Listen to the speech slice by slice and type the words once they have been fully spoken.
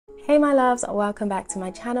Hey my loves, welcome back to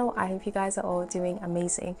my channel. I hope you guys are all doing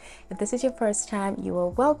amazing. If this is your first time, you are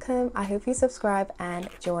welcome. I hope you subscribe and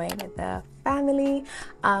join the family.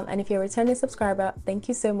 And if you're a returning subscriber, thank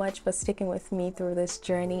you so much for sticking with me through this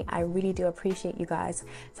journey. I really do appreciate you guys.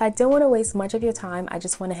 So I don't want to waste much of your time. I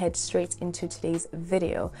just want to head straight into today's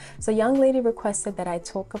video. So a young lady requested that I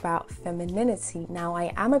talk about femininity. Now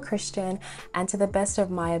I am a Christian, and to the best of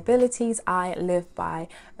my abilities, I live by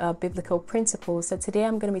biblical principles. So today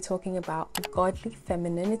I'm going to be talking about godly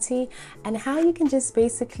femininity and how you can just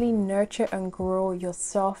basically nurture and grow your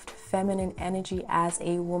soft feminine energy as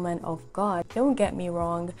a woman of God. Don't get me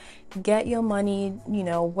wrong, get your money,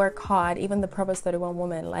 work hard. Even the Proverbs 31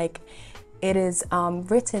 woman, like, it is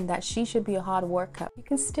written that she should be a hard worker. You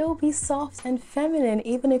can still be soft and feminine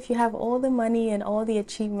even if you have all the money and all the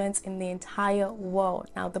achievements in the entire world.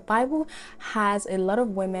 Now, the Bible has a lot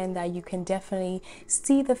of women that you can definitely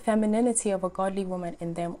see the femininity of a godly woman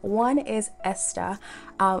in them. One is Esther.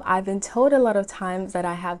 I've been told a lot of times that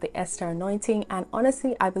I have the Esther anointing, and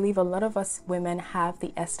honestly, I believe a lot of us women have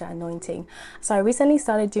the Esther anointing. So I recently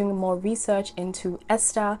started doing more research into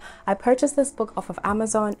Esther. I purchased this book off of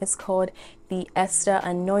Amazon. It's called The Esther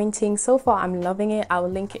Anointing. So far I'm loving it. I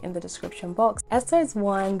will link it in the description box. Esther is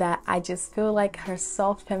one that I just feel like her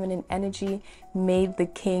soft feminine energy made the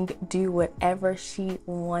king do whatever she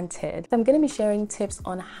wanted. So I'm going to be sharing tips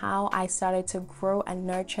on how I started to grow and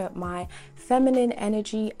nurture my feminine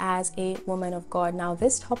energy as a woman of God. Now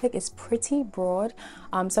this topic is pretty broad,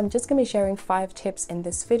 so I'm just going to be sharing 5 tips in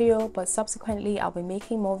this video, but subsequently I'll be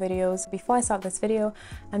making more videos. Before I start this video,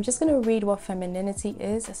 I'm just going to read what femininity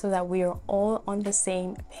is so that we are all on the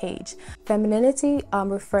same page. Femininity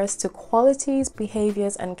refers to qualities,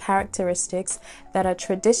 behaviors, and characteristics that are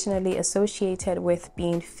traditionally associated with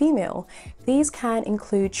being female. These can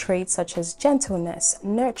include traits such as gentleness,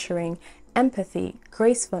 nurturing, empathy,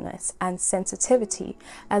 gracefulness, and sensitivity,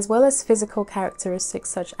 as well as physical characteristics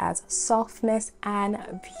such as softness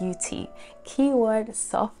and beauty. Keyword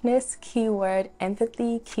softness, keyword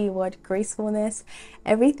empathy, keyword gracefulness.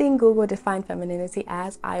 Everything Google defined femininity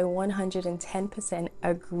as, I 110%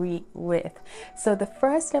 agree with. So the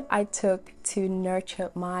first step I took to nurture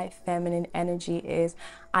my feminine energy is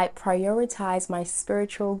I prioritize my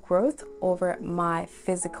spiritual growth over my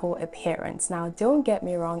physical appearance. Now, don't get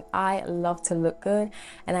me wrong, I love to look good,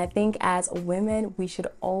 and I think as women we should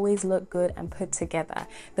always look good and put together.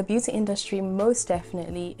 The beauty industry most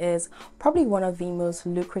definitely is probably one of the most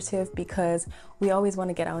lucrative because we always want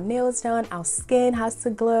to get our nails done, our skin has to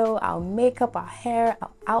glow, our makeup, our hair, our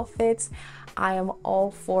outfits. I am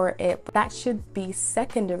all for it, but that should be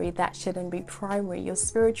secondary. That shouldn't be primary. Your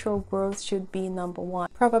spiritual growth should be number one.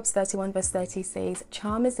 Proverbs 31 verse 30 says,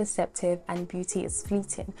 charm is deceptive and beauty is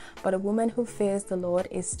fleeting, but a woman who fears the Lord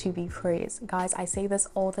is to be praised. Guys, I say this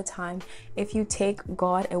all the time. If you take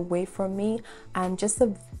God away from me, I'm just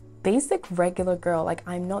a basic regular girl. Like,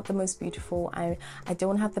 I'm not the most beautiful, I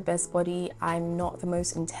don't have the best body, I'm not the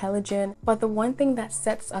most intelligent, but the one thing that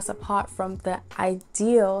sets us apart from the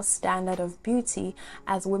ideal standard of beauty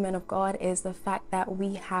as women of God is the fact that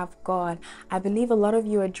we have God. I believe a lot of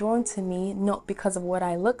you are drawn to me not because of what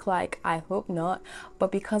I look like, I hope not,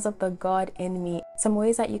 but because of the God in me. Some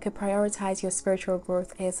ways that you could prioritize your spiritual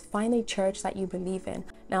growth is find a church that you believe in.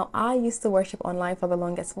 Now, I used to worship online for the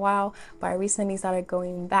longest while, but I recently started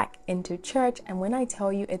going back into church, and when I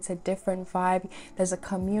tell you, it's a different vibe. There's a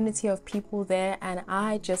community of people there, and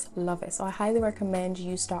I just love it. So I highly recommend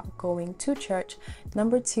you start going to church.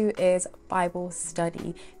 Number 2 is Bible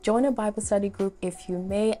study. Join a Bible study group if you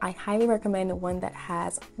may. I highly recommend one that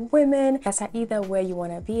has women that's at either where you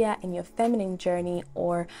want to be at in your feminine journey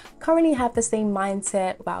or currently have the same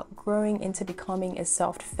mindset about growing into becoming a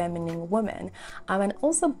soft feminine woman. And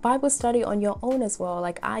also Bible study on your own as well.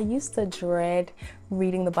 Like, I used to dread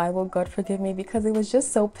reading the Bible, God forgive me, because it was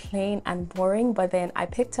just so plain and boring, but then I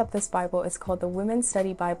picked up this Bible. It's called the Women's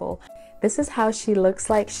Study Bible. This is how she looks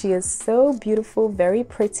like. She is so beautiful, very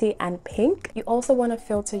pretty and pink. You also want to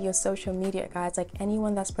filter your social media, guys. Like,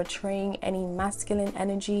 anyone that's portraying any masculine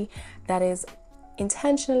energy that is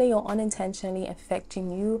intentionally or unintentionally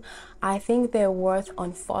affecting you, I think they're worth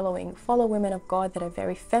unfollowing. Follow women of God that are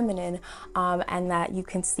very feminine, and that you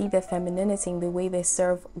can see their femininity in the way they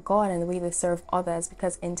serve God and the way they serve others,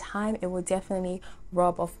 because in time it will definitely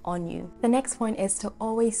rub off on you. The next point is to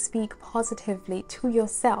always speak positively to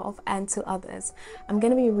yourself and to others. I'm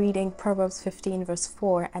going to be reading Proverbs 15 verse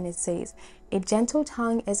 4, and it says, a gentle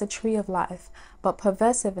tongue is a tree of life, but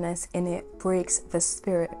perversiveness in it breaks the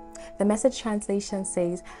spirit. The Message translation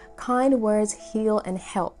says, kind words heal and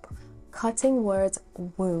help. Cutting words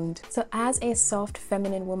wound. So as a soft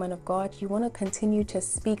feminine woman of God, you want to continue to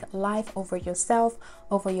speak life over yourself,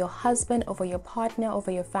 over your husband, over your partner,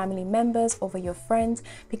 over your family members, over your friends,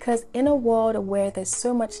 because in a world where there's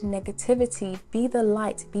so much negativity, be the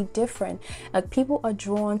light, be different. People are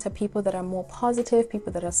drawn to people that are more positive,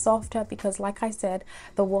 people that are softer, because like I said,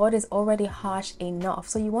 the world is already harsh enough.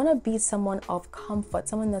 So you want to be someone of comfort,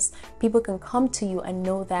 someone that people can come to you and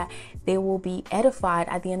know that they will be edified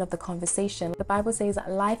at the end of the conversation. The Bible says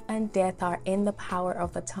that life and death are in the power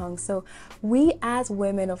of the tongue. So we as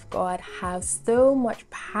women of God have so much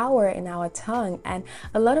power in our tongue, and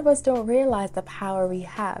a lot of us don't realize the power we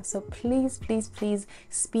have. So please, please, please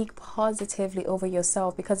speak positively over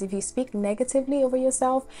yourself, because if you speak negatively over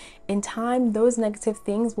yourself, in time those negative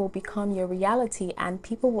things will become your reality, and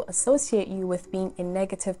people will associate you with being a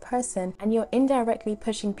negative person, and you're indirectly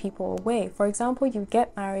pushing people away. For example, you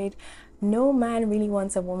get married. No man really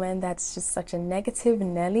wants a woman that's just such a negative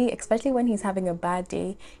Nelly, especially when he's having a bad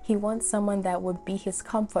day. He wants someone that would be his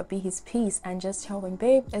comfort, be his peace, and just tell him,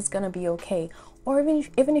 babe, it's gonna be okay. Or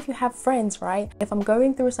even if you have friends, right? If I'm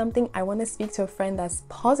going through something, I want to speak to a friend that's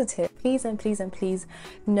positive. Please and please and please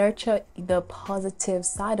nurture the positive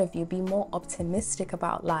side of you. Be more optimistic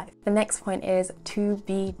about life. The next point is to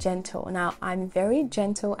be gentle. Now, I'm very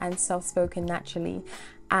gentle and soft-spoken naturally,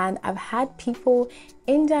 and I've had people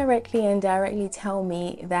indirectly and directly tell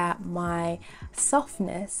me that my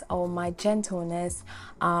softness or my gentleness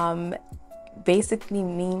basically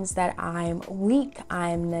means that I'm weak,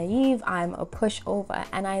 I'm naive, I'm a pushover.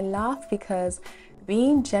 And I laugh because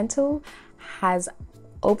being gentle has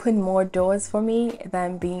opened more doors for me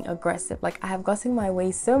than being aggressive. Like, I have gotten my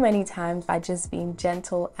way so many times by just being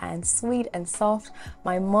gentle and sweet and soft.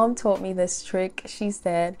 My mom taught me this trick. She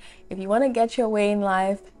said, if you want to get your way in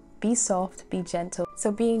life, be soft, be gentle.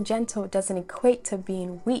 So being gentle doesn't equate to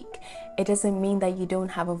being weak. It doesn't mean that you don't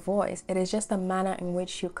have a voice. It is just the manner in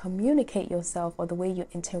which you communicate yourself or the way you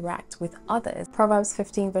interact with others. Proverbs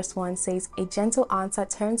 15 verse 1 says, a gentle answer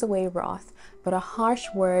turns away wrath, but a harsh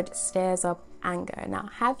word stirs up anger. Now,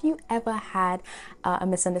 have you ever had a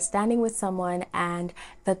misunderstanding with someone and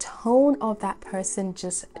the tone of that person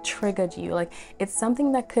just triggered you? Like, it's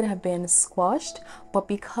something that could have been squashed, but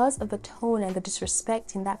because of the tone and the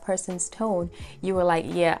disrespect in that person's tone, you were like,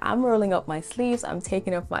 yeah, I'm rolling up my sleeves, I'm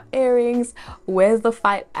taking off my earrings, where's the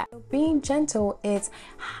fight at? Being gentle is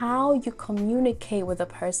how you communicate with a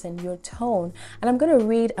person, your tone. And I'm going to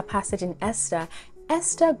read a passage in Esther.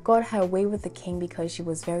 Esther got her way with the king because she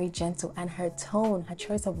was very gentle, and her tone, her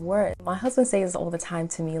choice of words. My husband says all the time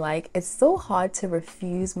to me, like, it's so hard to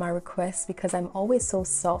refuse my requests because I'm always so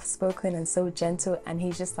soft-spoken and so gentle, and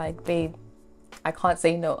he's just like, babe, I can't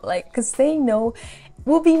say no. Like, because saying no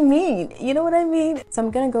will be mean, you know what I mean? So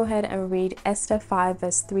I'm gonna go ahead and read Esther 5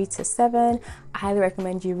 verse 3 to 7. I highly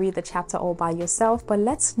recommend you read the chapter all by yourself, but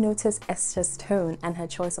let's notice Esther's tone and her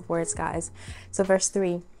choice of words, guys. So verse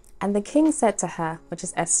 3, and the king said to her, which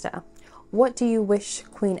is Esther, what do you wish,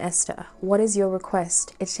 Queen Esther? What is your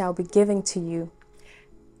request? It shall be given to you.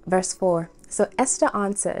 Verse 4, so Esther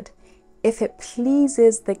answered, if it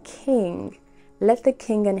pleases the king, let the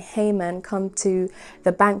king and Haman come to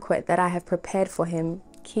the banquet that I have prepared for him.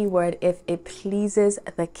 Keyword, if it pleases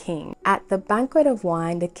the king. At the banquet of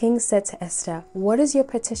wine, the king said to Esther, what is your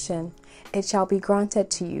petition? It shall be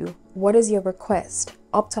granted to you. What is your request?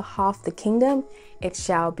 Up to half the kingdom? It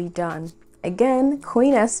shall be done. Again,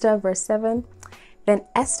 Queen Esther, verse 7. Then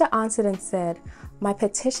Esther answered and said, my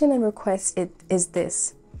petition and request is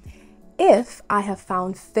this. If I have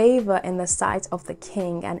found favor in the sight of the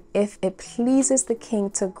king, and if it pleases the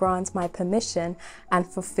king to grant my permission and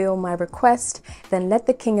fulfill my request, then let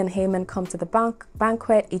the king and Haman come to the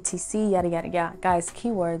banquet, etc. yada yada yada. Guys,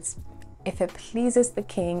 keywords. If it pleases the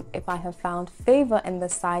king, if I have found favor in the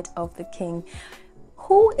sight of the king.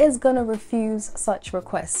 Who is gonna refuse such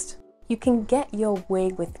request? You can get your way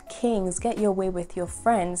with kings, get your way with your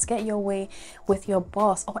friends, get your way with your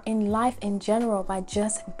boss, or in life in general by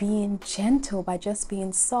just being gentle, by just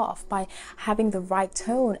being soft, by having the right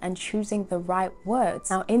tone and choosing the right words.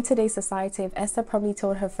 Now, in today's society, if Esther probably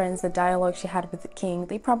told her friends the dialogue she had with the king,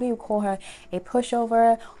 they probably would call her a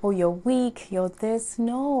pushover, or you're weak, you're this.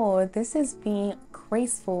 No, this is being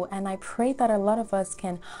graceful, and I pray that a lot of us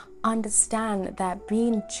can understand that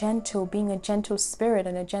being gentle, being a gentle spirit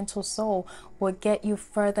and a gentle soul will get you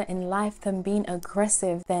further in life than being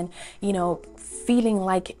aggressive, than, you know, feeling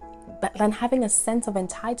like than having a sense of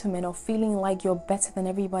entitlement or feeling like you're better than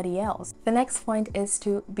everybody else. The next point is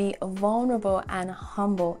to be vulnerable and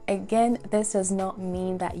humble. Again, this does not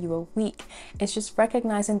mean that you are weak. It's just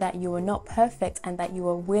recognizing that you are not perfect and that you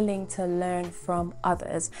are willing to learn from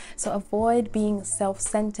others. So avoid being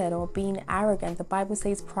self-centered or being arrogant. The Bible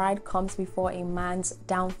says pride comes before a man's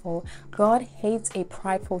downfall. God hates a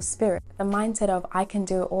prideful spirit. The mindset of I can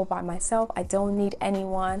do it all by myself, I don't need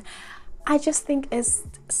anyone, I just think it's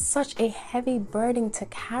such a heavy burden to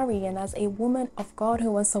carry. And as a woman of God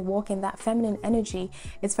who wants to walk in that feminine energy,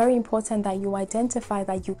 it's very important that you identify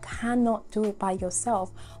that you cannot do it by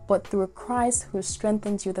yourself, but through Christ who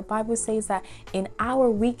strengthens you. The Bible says that in our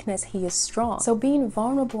weakness, He is strong. So being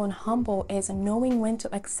vulnerable and humble is knowing when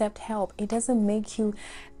to accept help. It doesn't make you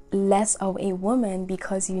less of a woman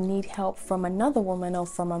because you need help from another woman or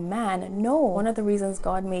from a man. No, one of the reasons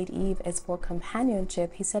God made Eve is for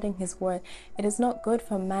companionship. He said in His word, it is not good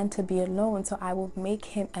for man to be alone, so I will make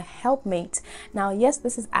him a helpmate. Now, yes,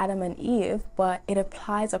 this is Adam and Eve, but it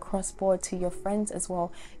applies across board to your friends as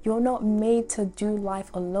well. You're not made to do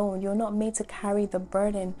life alone. You're not made to carry the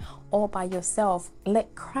burden all by yourself.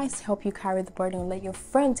 Let Christ help you carry the burden. Let your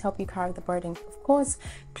friends help you carry the burden. Of course,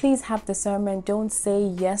 please have discernment. Don't say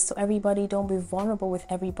yes to everybody. Don't be vulnerable with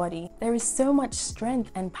everybody. There is so much strength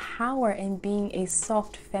and power in being a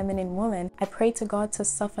soft feminine woman. I pray to God to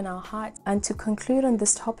soften our hearts. And to conclude on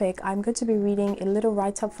this topic, I'm going to be reading a little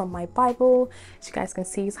write-up from my Bible. As you guys can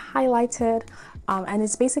see, it's highlighted. And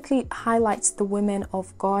it basically highlights the women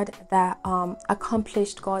of God that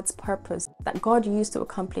accomplished God's purpose, that God used to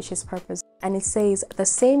accomplish His purpose. And it says, the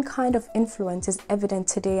same kind of influence is evident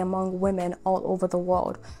today among women all over the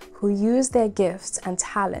world who use their gifts and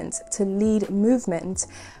talents to lead movements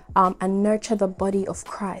and nurture the body of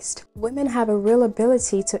Christ. Women have a real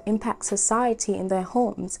ability to impact society in their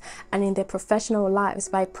homes and in their professional lives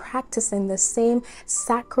by practicing the same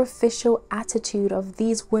sacrificial attitude of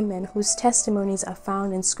these women whose testimonies are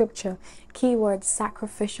found in Scripture. Keyword: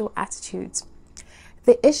 sacrificial attitudes.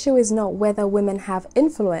 The issue is not whether women have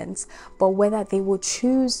influence, but whether they will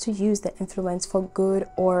choose to use the influence for good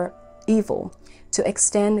or evil, to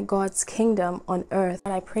extend God's kingdom on earth.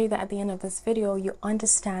 And I pray that at the end of this video, you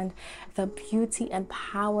understand the beauty and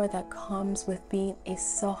power that comes with being a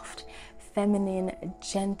soft, feminine,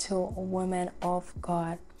 gentle woman of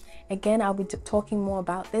God. Again, I'll be talking more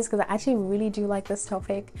about this because I actually really do like this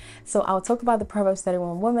topic. So I'll talk about the Proverbs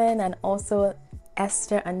 31 woman and also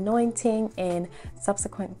Esther anointing in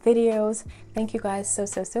subsequent videos. Thank you guys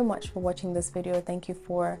so much for watching this video. Thank you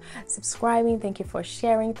for subscribing. Thank you for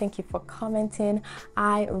sharing. Thank you for commenting.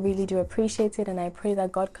 I really do appreciate it, and I pray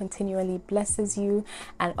that God continually blesses you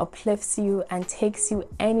and uplifts you and takes you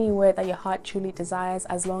anywhere that your heart truly desires,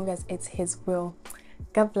 as long as it's His will.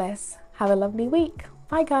 God bless. Have a lovely week.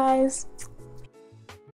 Bye guys.